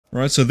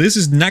Right, so this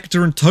is Nacht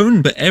Der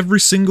Untoten, but every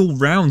single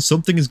round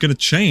something is going to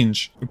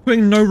change. We're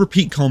putting no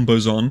repeat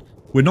combos on.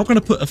 We're not going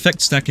to put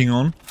effect stacking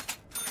on.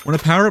 When a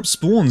power-up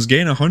spawns,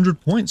 gain 100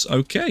 points.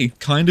 Okay,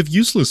 kind of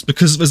useless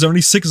because there's only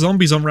 6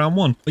 zombies on round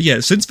 1. But yeah,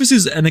 since this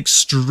is an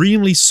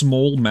extremely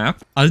small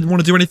map, I didn't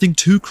want to do anything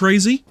too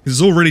crazy. It's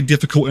already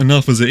difficult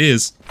enough as it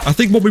is. I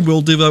think what we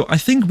will do though, I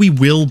think we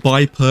will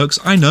buy perks.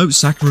 I know,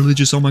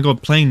 sacrilegious, oh my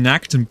god, playing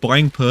Nacht and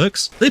buying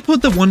perks. They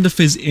put the Wonder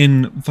Fizz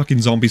in fucking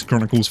Zombies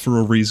Chronicles for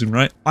a reason,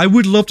 right? I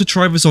would love to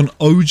try this on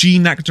OG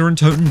Nacht Der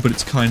Untoten, but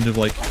it's kind of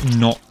like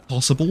not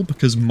possible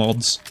because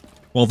mods.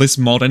 Well, this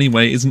mod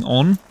anyway isn't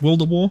on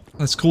World at War.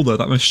 That's cool though,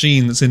 that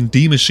machine that's in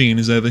D Machine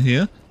is over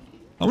here.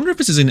 I wonder if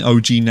this is in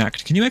OG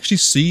Nacht. Can you actually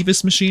see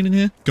this machine in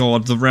here?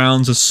 God, the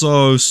rounds are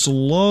so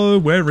slow.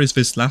 Where is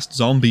this last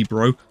zombie,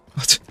 bro?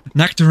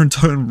 Nacht Der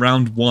Untoten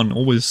round 1,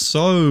 always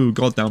so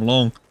goddamn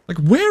long. Like,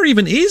 where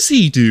even is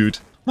he, dude?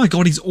 My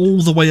god, he's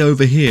all the way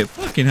over here.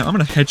 Fucking hell, I'm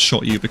gonna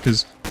headshot you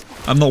because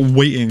I'm not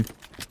waiting.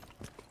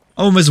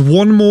 Oh, and there's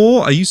one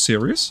more? Are you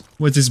serious?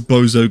 Where's this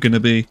bozo gonna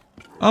be?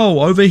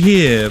 Oh, over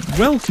here.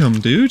 Welcome,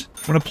 dude.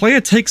 When a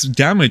player takes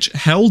damage,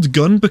 held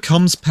gun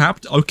becomes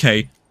papped.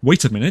 Okay,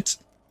 wait a minute.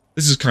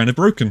 This is kind of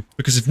broken.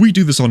 Because if we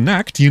do this on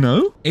Nacht, you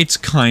know, it's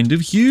kind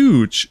of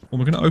huge. Well,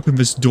 we're going to open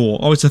this door.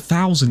 Oh, it's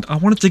 1,000. I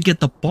wanted to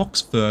get the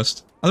box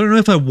first. I don't know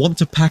if I want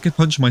to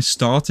pack-a-punch my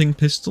starting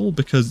pistol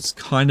because it's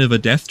kind of a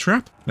death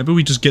trap. Maybe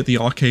we just get the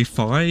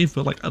RK5,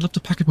 but like, I'd love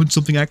to pack-a-punch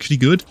something actually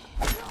good.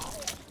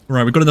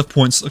 Right, we've got enough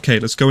points.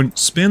 Okay, let's go and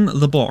spin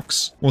the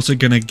box. What's it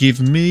gonna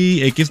give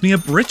me? It gives me a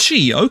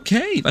Britchie.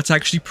 Okay, that's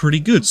actually pretty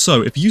good.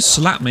 So, if you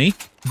slap me,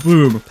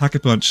 boom,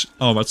 pack-a-punch.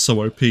 Oh, that's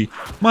so OP.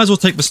 Might as well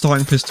take the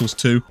starting pistols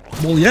too.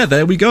 Well, yeah,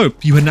 there we go.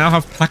 You now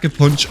have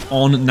pack-a-punch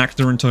on Nacht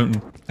Der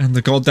Untoten. And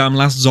the goddamn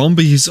last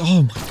zombie is,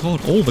 oh my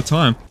god, all the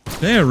time.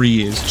 There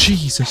he is.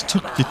 Jesus,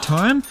 took your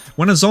time.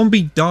 When a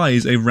zombie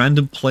dies, a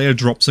random player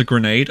drops a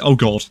grenade. Oh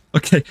god.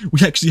 Okay, we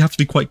actually have to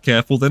be quite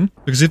careful then.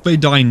 Because if they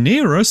die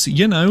near us,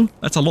 you know,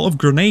 that's a lot of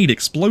grenade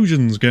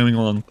explosions going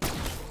on.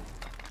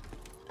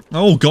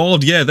 Oh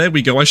god, yeah, there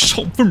we go. I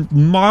shot from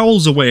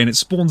miles away and it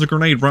spawns a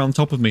grenade right on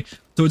top of me.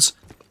 So it's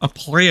a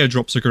player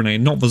drops a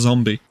grenade, not the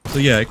zombie. So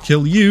yeah,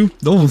 kill you.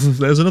 Oh,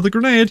 there's another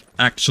grenade.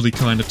 Actually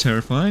kind of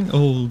terrifying.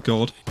 Oh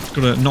god.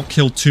 Gotta not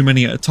kill too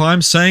many at a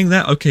time. Saying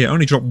that, okay, it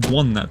only dropped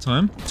 1 that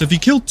time. So if you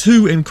kill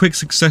 2 in quick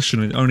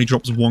succession, it only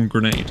drops 1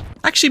 grenade.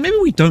 Actually, maybe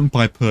we don't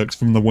buy perks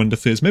from the Wonder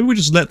Fizz. Maybe we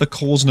just let the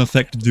cause and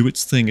effect do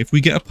its thing. If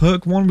we get a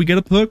perk one, we get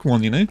a perk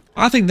one, you know?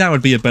 I think that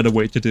would be a better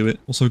way to do it.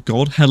 Also,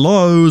 god,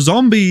 hello,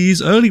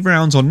 zombies! Early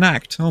rounds on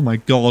Nacht. Oh my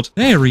god.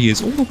 There he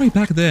is, all the way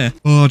back there.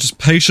 Oh, just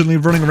patiently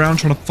running around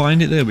trying to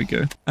find it. There we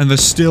go. And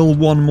there's still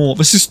one more.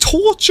 This is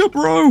torture,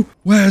 bro!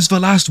 Where's the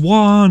last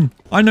one?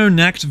 I know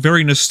Nacht,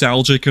 very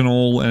nostalgic and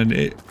all,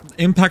 and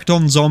impact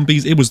on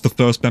zombies, it was the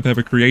first map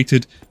ever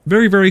created.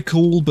 Very, very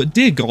cool, but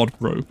dear god,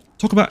 bro.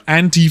 Talk about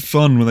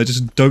anti-fun when they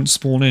just don't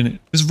spawn in.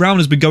 This round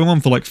has been going on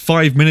for like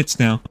 5 minutes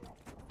now.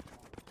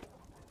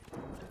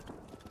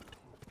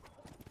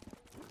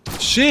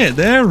 Shit,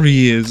 there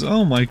he is.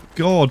 Oh my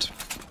god.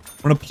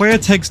 When a player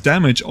takes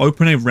damage,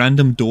 open a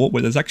random door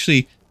where there's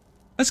actually...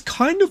 That's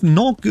kind of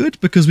not good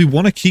because we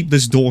want to keep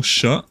this door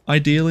shut,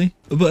 ideally.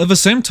 But at the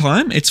same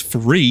time, it's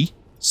free.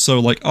 So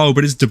like, oh,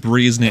 but it's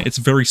debris, isn't it? It's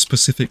very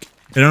specific.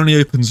 It only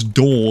opens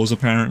doors,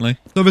 apparently.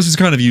 So this is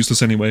kind of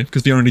useless anyway,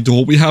 because the only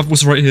door we have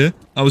was right here.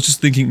 I was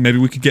just thinking maybe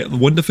we could get the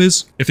Wonder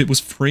Fizz if it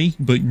was free,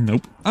 but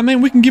nope. I mean,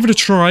 we can give it a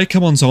try.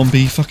 Come on,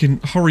 zombie.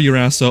 Fucking hurry your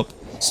ass up.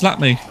 Slap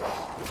me.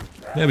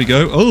 There we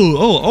go.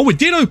 Oh, it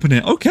did open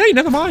it. Okay,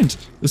 never mind.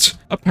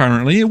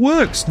 Apparently it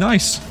works.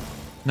 Nice.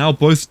 Now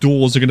both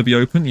doors are going to be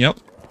open. Yep.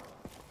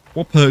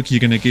 What perk are you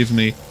going to give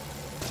me?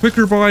 Quick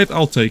revive?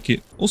 I'll take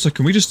it. Also,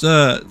 can we just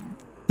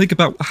think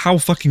about how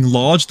fucking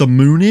large the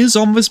moon is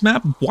on this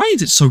map? Why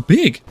is it so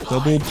big?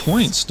 Double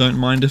points. Don't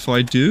mind if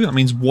I do. That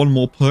means 1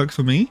 more perk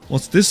for me.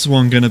 What's this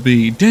one going to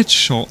be?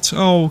 Deadshot.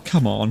 Oh,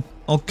 come on.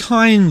 I'll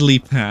kindly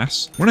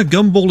pass. When a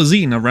gumball is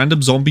eaten, a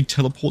random zombie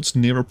teleports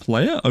near a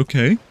player?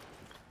 Okay.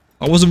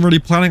 I wasn't really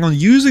planning on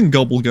using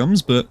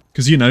gobblegums, but...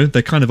 Because, you know,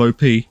 they're kind of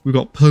OP. We've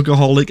got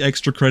Perkaholic,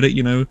 extra credit,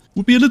 you know.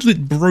 Would be a little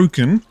bit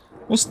broken.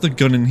 What's the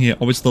gun in here?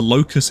 Oh, it's the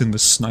Locust in the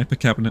sniper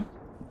cabinet.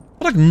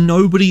 But like,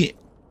 nobody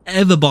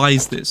ever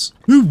buys this.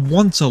 Who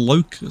wants a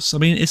Locust? I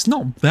mean, it's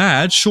not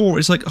bad. Sure,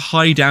 it's like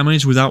high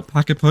damage without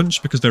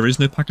Pack-a-Punch, because there is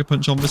no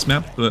Pack-a-Punch on this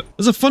map, but...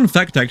 There's a fun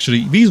fact,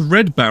 actually. These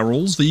red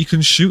barrels that you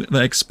can shoot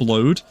that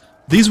explode...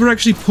 These were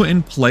actually put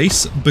in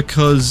place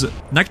because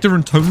Nacht Der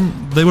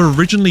Untoten, they were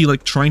originally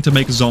like trying to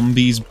make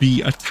zombies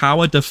be a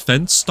tower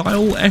defense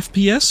style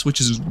FPS,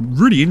 which is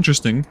really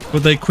interesting,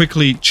 but they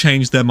quickly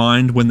changed their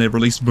mind when they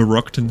released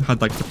Barucht and had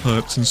like the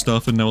perks and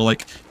stuff, and they were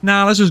like,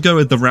 nah, let's just go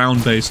with the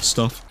round-based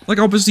stuff. Like,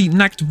 obviously,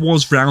 Nacht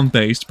was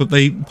round-based, but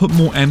they put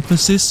more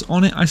emphasis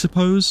on it, I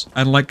suppose.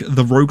 And, like,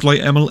 the roguelite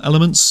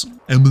elements.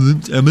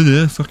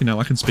 Fucking hell,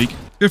 I can speak.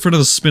 Go for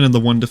another spin in the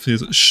Wonder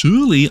Fizz.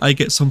 Surely I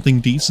get something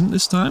decent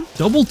this time?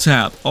 Double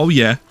tap. Oh,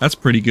 yeah, that's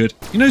pretty good.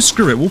 You know,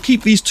 screw it. We'll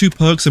keep these 2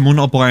 perks and we'll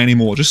not buy any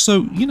more. Just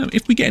so, you know,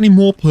 if we get any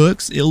more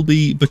perks, it'll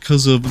be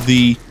because of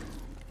the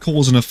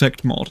cause and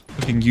effect mod.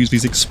 I can use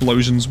these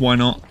explosions, why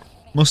not?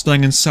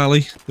 Mustang and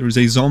Sally, there is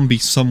a zombie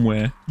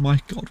somewhere. My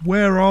god,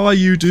 where are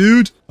you,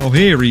 dude? Oh,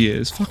 here he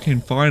is.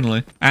 Fucking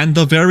finally. And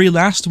the very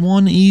last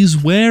one is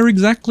where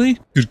exactly?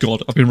 Good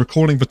god, I've been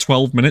recording for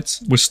 12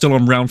 minutes. We're still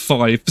on round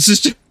 5. This is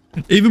just...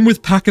 Even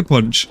with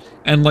Pack-a-Punch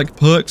and, like,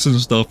 perks and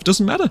stuff, it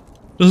doesn't matter.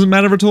 Doesn't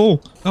matter at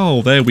all.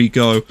 Oh, there we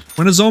go.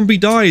 When a zombie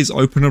dies,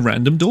 open a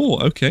random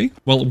door. Okay.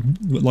 Well,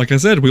 like I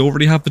said, we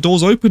already have the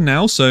doors open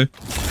now, so...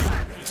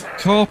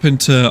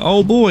 Carpenter,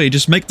 oh boy,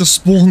 just make the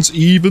spawns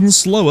even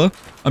slower.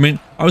 I mean,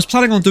 I was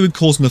planning on doing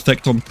cause and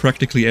effect on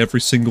practically every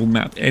single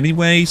map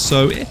anyway,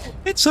 so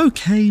it's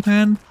okay,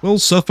 man. We'll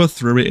suffer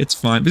through it, it's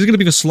fine. This is going to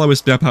be the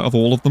slowest map out of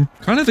all of them.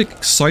 Kind of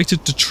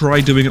excited to try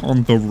doing it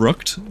on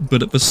Verrucht,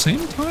 but at the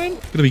same time,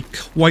 going to be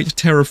quite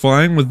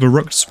terrifying with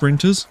Verrucht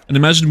sprinters. And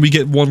imagine we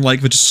get one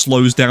like that just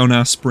slows down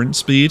our sprint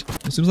speed.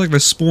 It seems like they're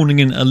spawning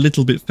in a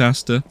little bit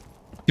faster.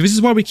 This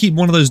is why we keep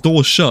one of those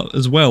doors shut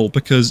as well,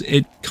 because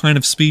it kind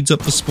of speeds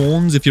up the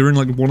spawns if you're in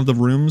like one of the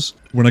rooms.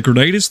 When a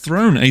grenade is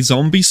thrown, a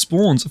zombie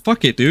spawns.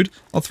 Fuck it, dude.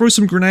 I'll throw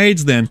some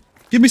grenades then.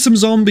 Give me some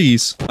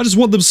zombies. I just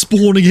want them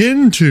spawning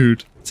in,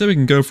 dude. So we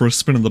can go for a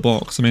spin in the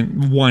box. I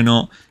mean, why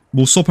not?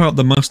 We'll swap out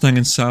the Mustang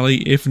and Sally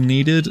if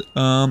needed.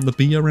 The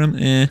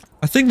BRM,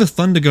 I think the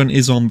Thunder Gun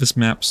is on this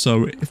map,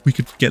 so if we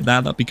could get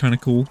that, that'd be kind of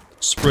cool.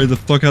 Spray the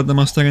fuck out the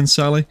Mustang and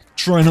Sally.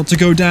 Try not to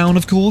go down,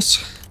 of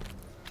course.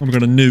 I'm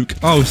gonna nuke.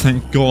 Oh,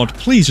 thank God.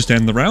 Please just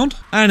end the round.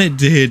 And it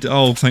did.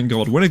 Oh, thank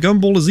God. When a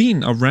gumball is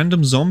eaten, a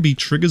random zombie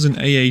triggers an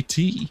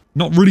AAT.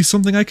 Not really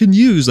something I can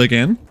use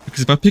again. Because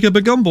if I pick up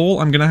a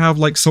gumball, I'm gonna have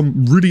like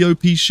some really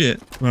OP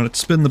shit. Right,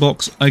 spin the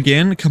box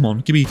again. Come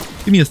on, give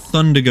me a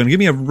thunder gun. Give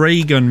me a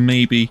ray gun,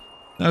 maybe.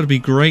 That would be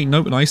great.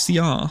 Nope, an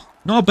ICR.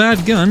 Not a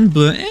bad gun,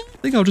 but I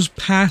think I'll just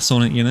pass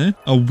on it, you know?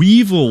 A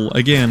Weevil,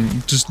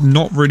 again, just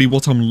not really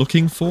what I'm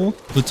looking for.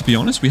 But to be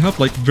honest, we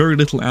have, like, very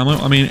little ammo.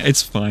 I mean,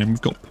 it's fine.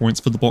 We've got points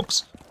for the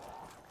box.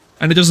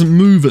 And it doesn't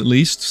move, at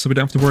least, so we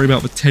don't have to worry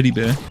about the teddy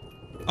bear.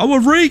 Oh, a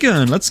ray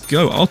gun! Let's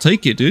go. I'll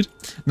take it, dude.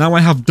 Now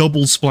I have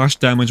double splash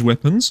damage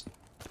weapons.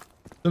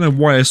 Don't know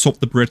why I swapped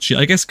the bridge.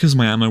 I guess because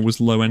my ammo was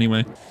low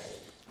anyway.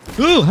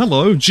 Oh,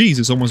 hello.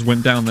 Jesus, almost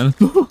went down then.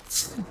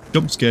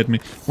 Jump scared me.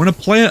 When a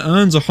player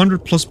earns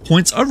 100+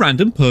 points, a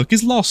random perk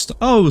is lost.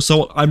 Oh,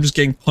 so I'm just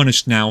getting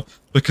punished now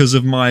because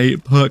of my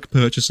perk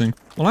purchasing.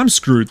 Well, I'm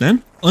screwed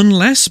then.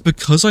 Unless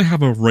because I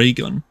have a ray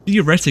gun.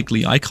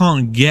 Theoretically, I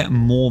can't get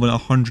more than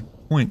 100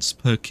 points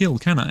per kill,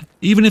 can I?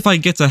 Even if I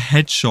get a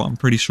headshot, I'm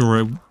pretty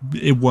sure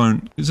it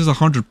won't. It says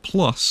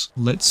 100+.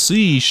 Let's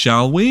see,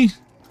 shall we?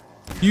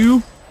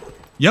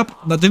 Yep,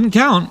 that didn't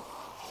count.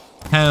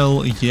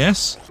 Hell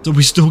yes. So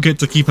we still get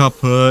to keep our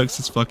perks.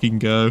 Let's fucking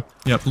go.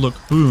 Yep, look.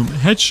 Boom.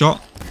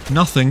 Headshot.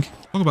 Nothing.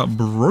 Talk about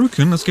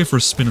broken. Let's go for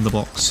a spin in the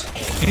box.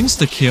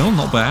 Insta-kill.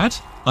 Not bad.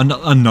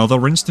 Another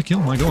insta-kill.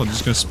 My god.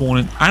 Just gonna spawn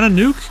in. And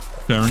a nuke.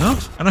 Fair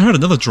enough. And I heard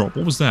another drop.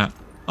 What was that?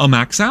 A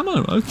max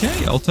ammo.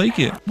 Okay, I'll take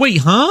it. Wait,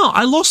 huh?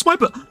 I lost my...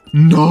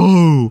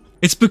 No!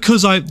 It's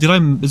because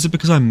is it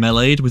because I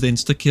meleeed with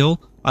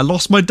insta-kill? I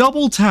lost my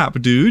double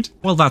tap, dude.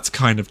 Well, that's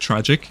kind of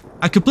tragic.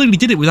 I completely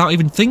did it without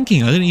even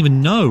thinking. I didn't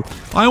even know.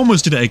 I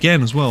almost did it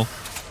again as well.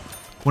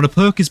 When a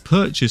perk is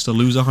purchased, I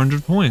lose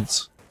 100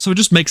 points. So it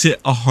just makes it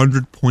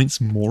 100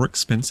 points more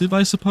expensive,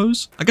 I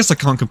suppose? I guess I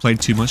can't complain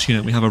too much, you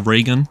know, we have a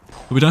ray gun.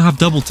 But we don't have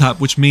double tap,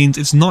 which means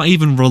it's not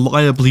even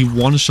reliably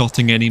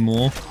one-shotting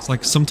anymore. It's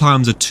like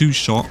sometimes a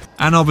two-shot.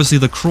 And obviously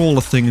the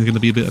crawler thing is going to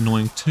be a bit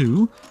annoying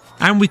too.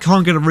 And we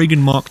can't get a ray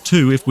gun Mark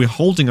II if we're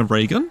holding a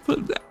ray gun, but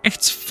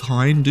it's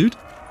fine, dude.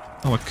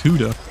 Oh, a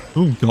Cuda.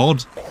 Oh,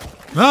 God.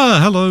 Ah,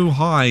 hello,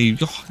 hi.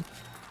 Oh,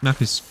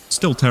 map is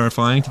still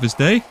terrifying to this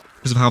day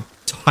because of how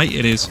tight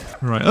it is.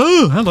 Right.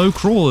 Oh, hello,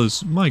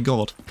 crawlers. My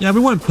God. Yeah, we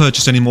won't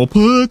purchase any more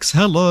perks.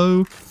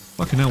 Hello.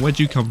 Fucking hell, where'd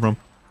you come from?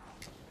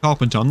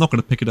 Carpenter, I'm not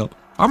going to pick it up.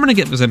 I'm going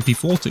to get this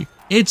MP40.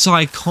 It's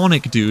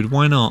iconic, dude.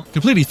 Why not?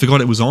 Completely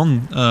forgot it was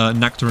on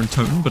Nacht Der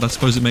Untoten, but I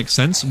suppose it makes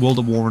sense. World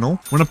at War and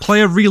all. When a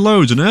player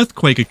reloads, an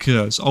earthquake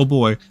occurs. Oh,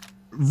 boy.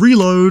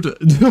 Reload.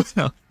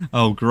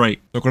 Oh,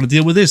 great. Not going to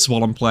deal with this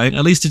while I'm playing.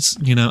 At least it's,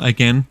 you know,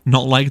 again,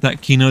 not like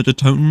that Kino de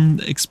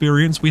Toten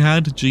experience we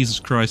had. Jesus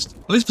Christ.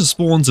 At least the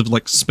spawns have,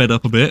 like, sped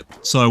up a bit,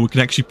 so we can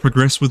actually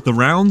progress with the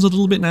rounds a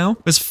little bit now.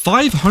 There's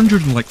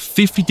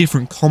 550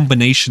 different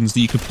combinations that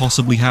you could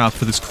possibly have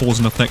for this cause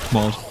and effect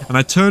mod, and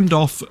I turned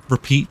off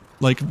repeat,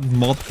 like,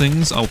 mod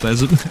things. Oh,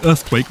 there's an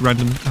earthquake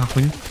random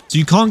happening. So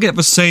you can't get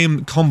the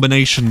same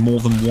combination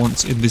more than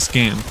once in this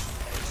game.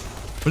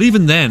 But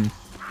even then,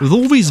 with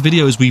all these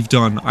videos we've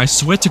done, I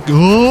swear to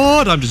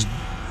God, I'm just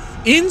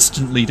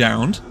instantly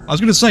downed. I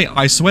was going to say,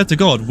 I swear to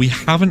God, we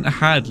haven't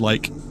had,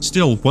 like,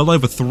 still well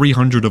over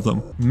 300 of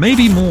them.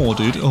 Maybe more,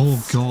 dude.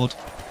 Oh, God.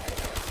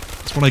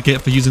 That's what I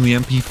get for using the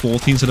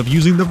MP40 instead of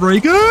using the ray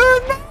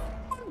gun.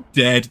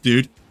 Dead,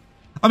 dude.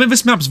 I mean,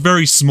 this map's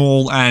very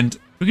small, and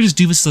we can just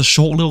do this as a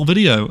short little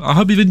video. I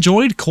hope you've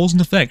enjoyed Cause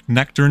and Effect,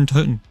 Nacht Der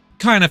Untoten.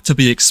 Kind of to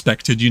be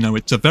expected, you know,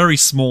 it's a very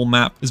small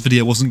map. This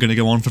video wasn't going to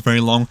go on for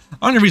very long. The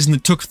only reason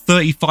it took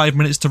 35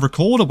 minutes to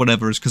record or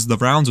whatever is because the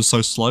rounds are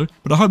so slow.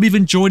 But I hope you've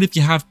enjoyed. If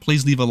you have,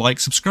 please leave a like,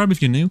 subscribe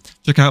if you're new.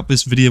 Check out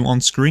this video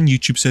on screen.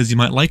 YouTube says you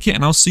might like it,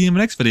 and I'll see you in the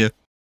next video.